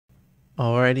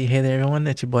Alrighty, hey there everyone,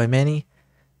 it's your boy Manny.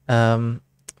 Um,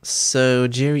 so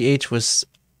Jerry H was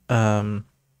um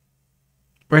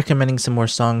recommending some more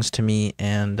songs to me,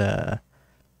 and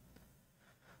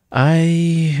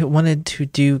I wanted to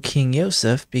do King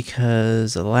Yosef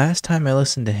because the last time I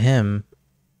listened to him,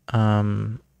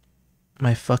 um,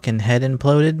 my fucking head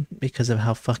imploded because of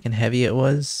how fucking heavy it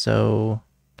was. So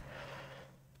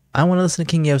I want to listen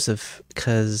to King Yosef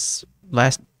because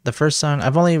the first song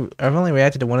I've only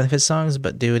reacted to one of his songs,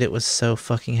 but dude, it was so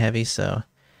fucking heavy. So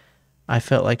I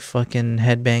felt like fucking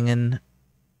headbanging.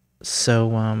 So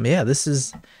yeah, this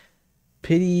is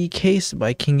Pity Case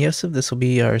by King Yosef. This will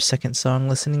be our second song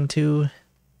listening to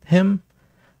him.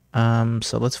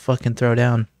 So let's fucking throw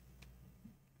down.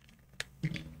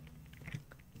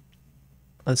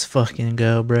 Let's fucking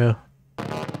go, bro.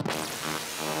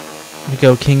 We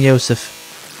go, King Yosef.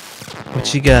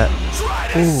 What you got?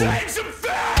 Ooh.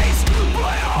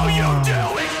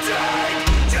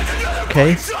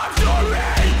 Okay.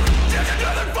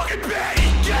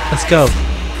 Let's go.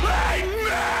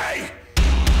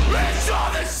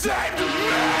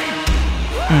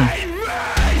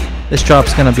 This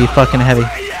drop's gonna be fucking heavy.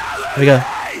 Here we go.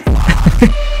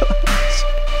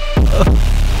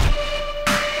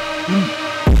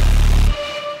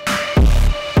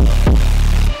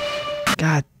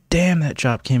 God damn, that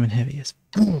drop came in heavy as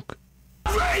fuck.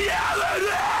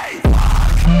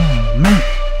 Oh, man.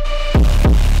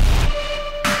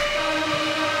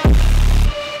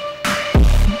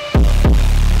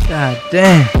 God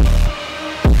damn.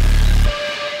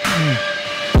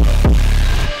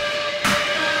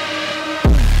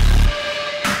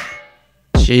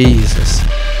 Jesus.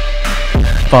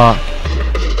 Fuck.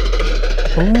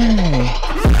 Ooh.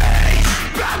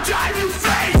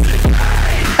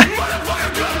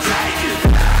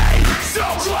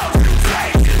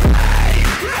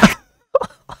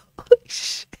 Holy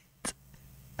shit.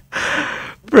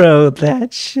 Bro,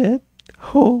 that shit.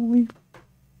 Holy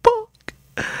fuck.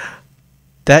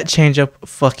 That change up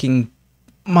fucking,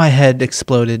 my head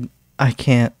exploded. I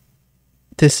can't.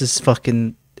 This is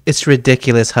fucking, it's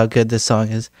ridiculous how good this song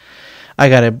is. I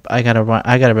gotta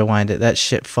rewind it. That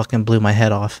shit fucking blew my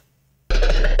head off.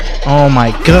 Oh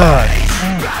my god.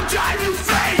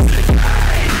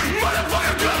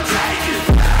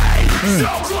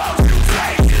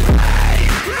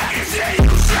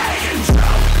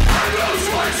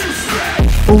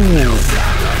 Ooh.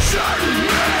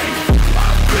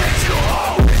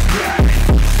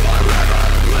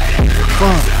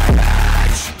 Fuck.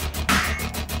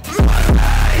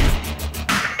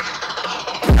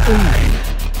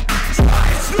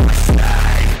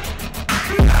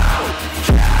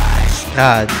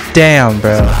 God damn,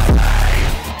 bro.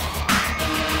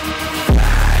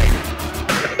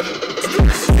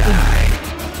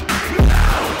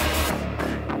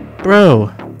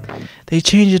 Bro, they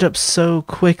change it up so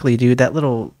quickly, dude. That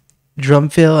little drum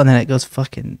fill, and then it goes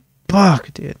fucking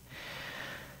fuck, dude.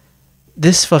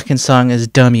 This fucking song is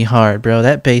dummy hard, bro.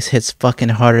 That bass hits fucking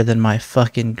harder than my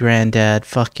fucking granddad,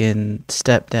 fucking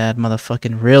stepdad,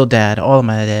 motherfucking real dad, all of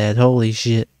my dads. Holy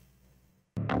shit.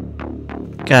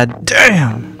 God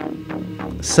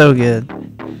damn. So good.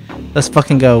 Let's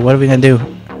fucking go. What are we gonna do?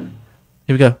 Here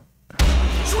we go.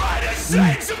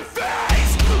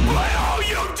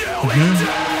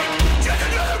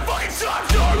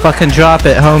 Fucking drop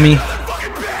it, homie.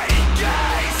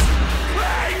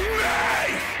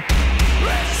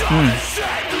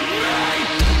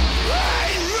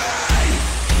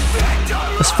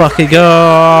 Let's fucking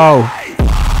go.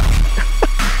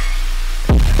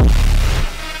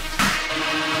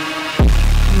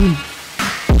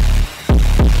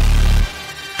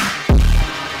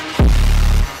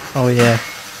 Oh yeah.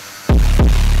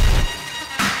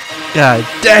 God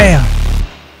damn.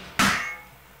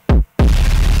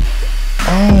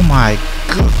 Oh my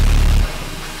god.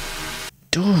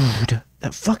 Dude,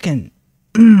 that fucking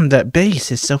that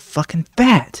bass is so fucking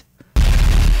fat.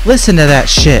 Listen to that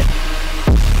shit.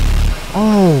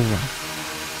 Oh.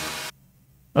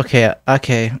 Okay,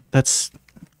 this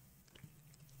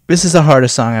is the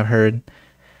hardest song I've heard.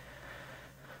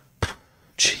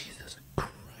 Jesus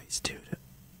Christ, dude.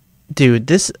 Dude,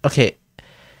 this, okay.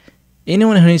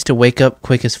 Anyone who needs to wake up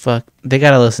quick as fuck, they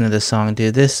gotta listen to this song,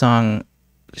 dude. This song,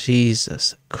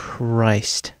 Jesus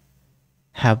Christ.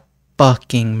 Have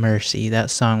fucking mercy. That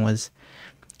song was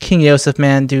King Yosef,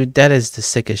 man, dude. That is the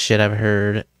sickest shit I've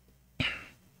heard.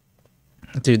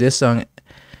 Dude, this song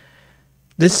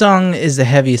is the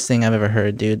heaviest thing I've ever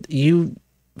heard, dude. I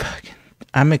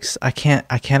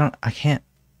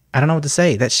don't know what to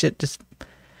say. That shit just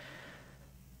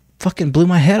fucking blew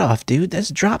my head off, dude. Those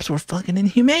drops were fucking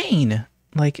inhumane.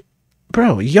 Like,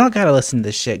 bro, y'all gotta listen to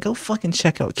this shit. Go fucking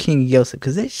check out King Yosef,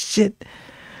 because this shit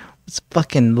was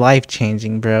fucking life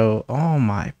changing, bro. Oh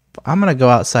my. I'm gonna go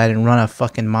outside and run a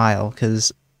fucking mile,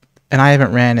 and I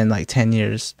haven't ran in like 10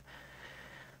 years.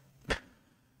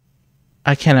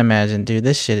 I can't imagine, dude.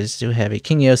 This shit is too heavy.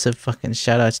 King Yosef, fucking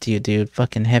shout outs to you, dude.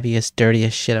 Fucking heaviest,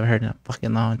 dirtiest shit I've heard in a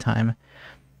fucking long time.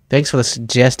 Thanks for the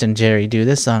suggestion, Jerry, dude.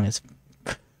 This song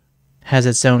has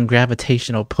its own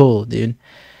gravitational pull, dude.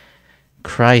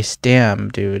 Christ damn,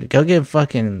 dude. Go give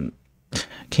fucking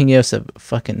King Yosef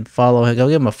fucking follow him. Go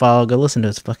give him a follow. Go listen to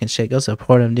his fucking shit. Go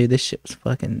support him, dude. This shit was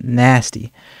fucking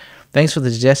nasty. Thanks for the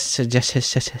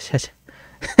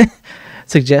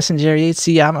suggestion, Jerry.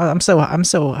 See, I'm so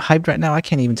hyped right now. I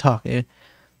can't even talk, dude.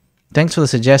 Thanks for the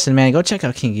suggestion, man. Go check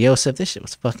out King Yosef. This shit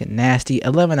was fucking nasty.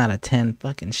 11 out of 10.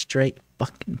 Fucking straight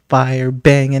fucking fire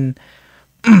banging.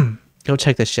 Go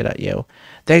check this shit out, yo.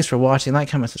 Thanks for watching. Like,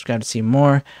 comment, subscribe to see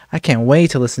more. I can't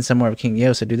wait to listen to some more of King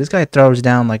Yosef, dude. This guy throws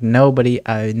down like nobody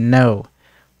I know.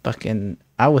 Fucking,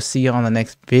 I will see you on the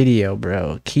next video,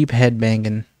 bro. Keep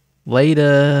headbanging.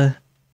 Later.